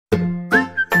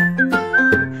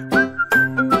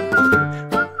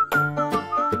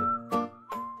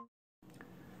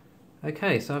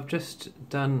Okay, so I've just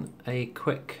done a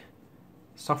quick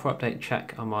software update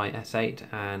check on my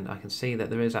S8 and I can see that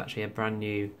there is actually a brand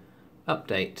new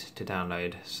update to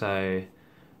download. So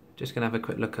just going to have a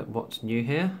quick look at what's new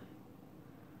here.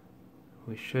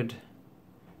 We should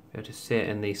be able to see it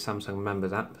in the Samsung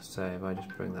Members app, so if I just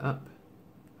bring that up.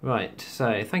 Right,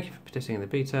 so thank you for participating in the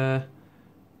beta.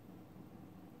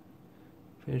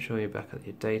 Ensure you're back at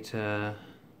your data.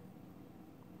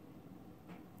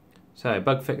 So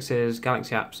bug fixes,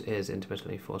 Galaxy Apps is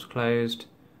intermittently force closed.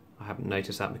 I haven't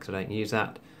noticed that because I don't use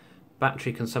that.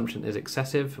 Battery consumption is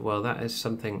excessive. Well, that is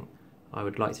something I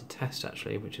would like to test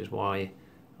actually, which is why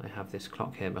I have this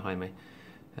clock here behind me.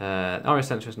 RS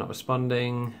sensor is not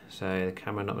responding, so the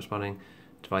camera not responding.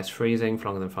 Device freezing for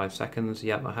longer than 5 seconds.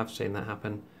 Yep, I have seen that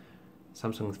happen.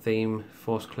 Samsung theme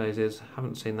force closes.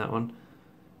 Haven't seen that one.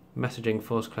 Messaging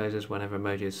force closes whenever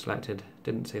emoji is selected.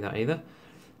 Didn't see that either.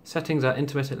 Settings are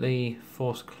intermittently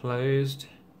force closed.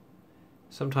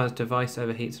 Sometimes device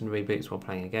overheats and reboots while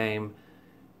playing a game.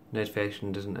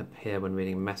 Notification doesn't appear when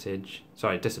reading a message.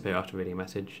 Sorry, disappear after reading a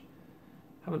message.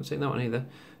 Haven't seen that one either.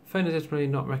 Phone is intermittently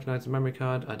not recognised a memory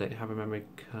card. I don't have a memory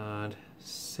card.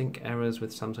 Sync errors with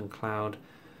Samsung Cloud.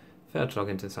 Failed to log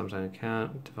into the Samsung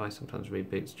account. Device sometimes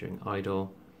reboots during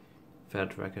idle. Failed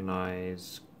to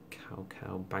recognise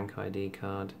Cow bank ID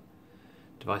card.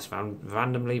 Device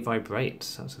randomly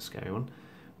vibrates. That's a scary one.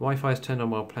 Wi-Fi is turned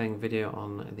on while playing video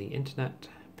on the internet.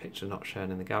 Picture not shown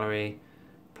in the gallery.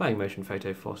 Playing motion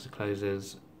photo forces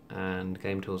closes. And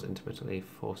game tools intermittently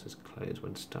forces close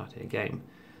when starting a game.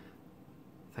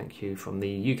 Thank you from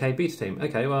the UK beta team.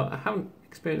 Okay, well, I haven't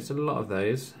experienced a lot of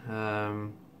those,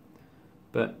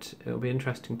 but it'll be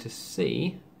interesting to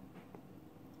see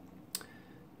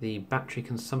the battery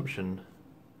consumption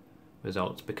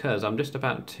results, because I'm just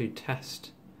about to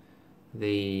test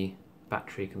the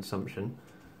battery consumption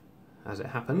as it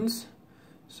happens.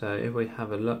 So if we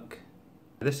have a look,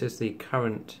 this is the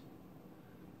current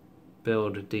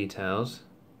build details.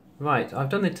 Right, I've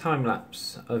done the time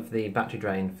lapse of the battery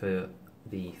drain for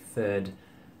the third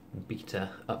beta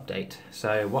update.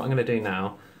 So what I'm going to do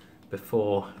now,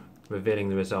 before revealing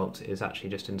the results, is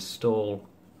actually just install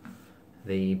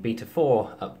the beta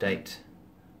 4 update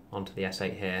onto the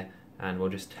S8 here, and we'll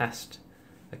just test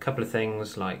a couple of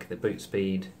things like the boot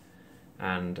speed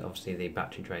and obviously the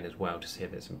battery drain as well to see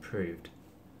if it's improved.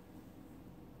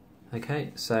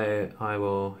 Okay, so I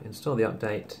will install the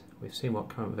update. We've seen what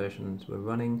current versions we're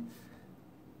running.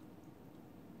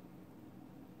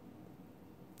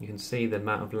 You can see the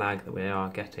amount of lag that we are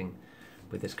getting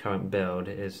with this current build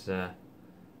is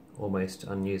almost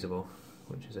unusable,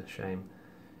 which is a shame.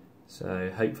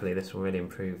 So hopefully this will really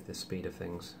improve the speed of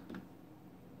things.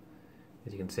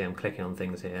 As you can see, I'm clicking on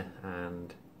things here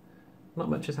and not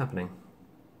much is happening.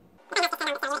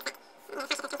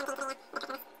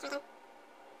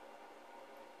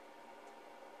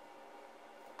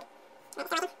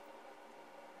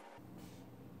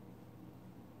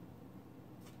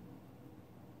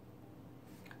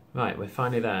 Right, we're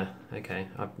finally there. Okay,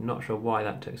 I'm not sure why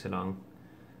that took so long.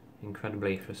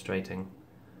 Incredibly frustrating.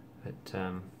 But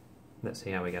let's see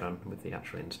how we get on with the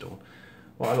actual install.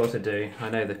 What I'll also do, I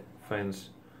know the phone's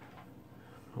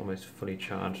almost fully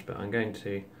charged, but I'm going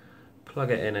to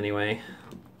plug it in anyway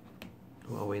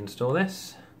while we install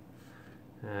this,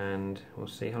 and we'll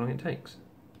see how long it takes.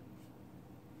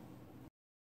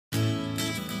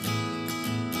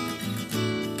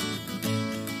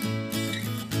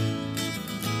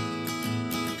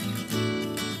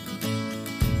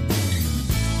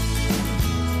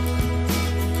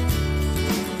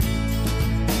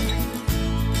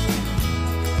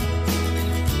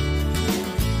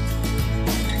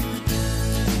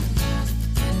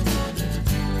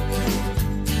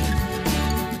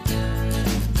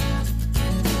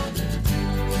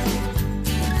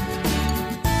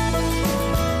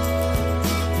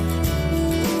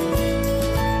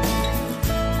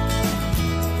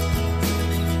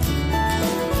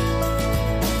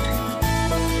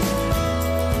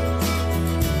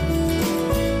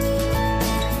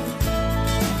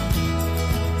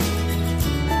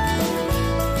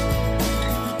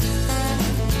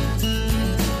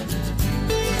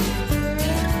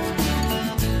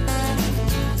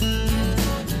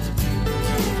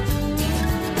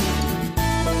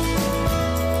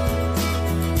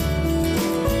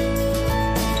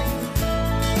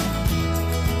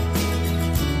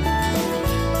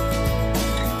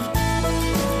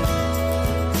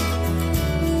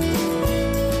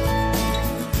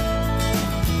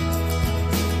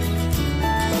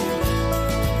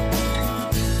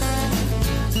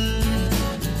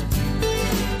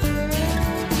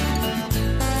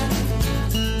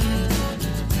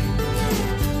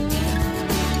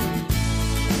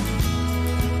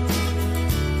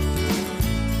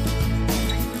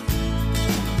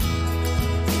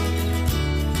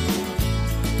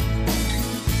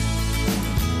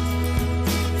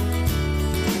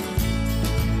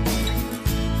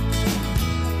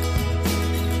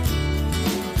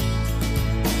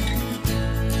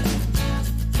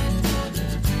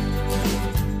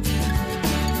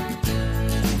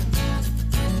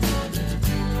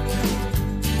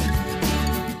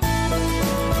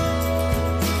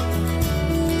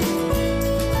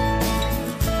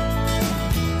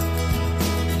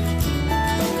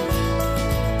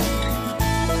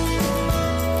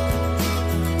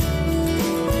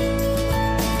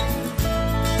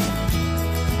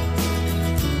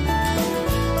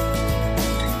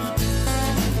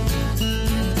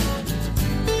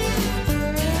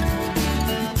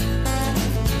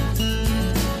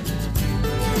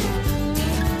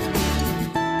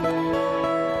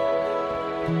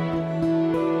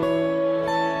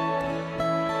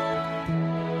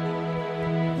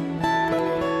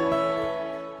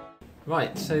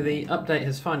 Right, so the update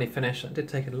has finally finished. It did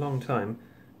take a long time.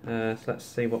 So let's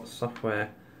see what software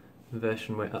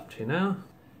version we're up to now.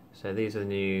 So these are the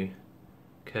new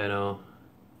kernel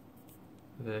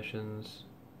versions.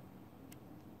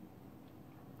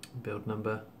 Build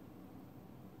number.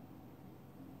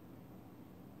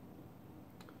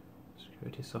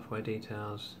 Security software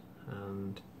details,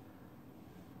 and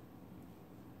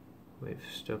we've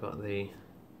still got we're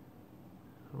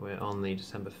on the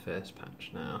December 1st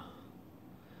patch now.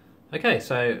 Okay,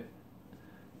 so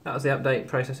that was the update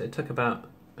process. It took about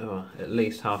at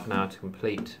least half an hour to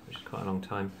complete, which is quite a long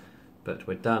time, but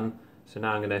we're done. So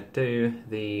now I'm going to do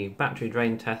the battery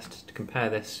drain test to compare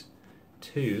this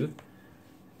to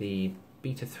the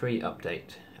Beta 3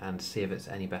 update and see if it's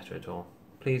any better at all.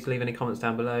 Please leave any comments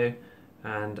down below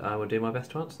and I will do my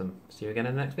best to answer them. See you again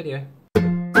in the next video.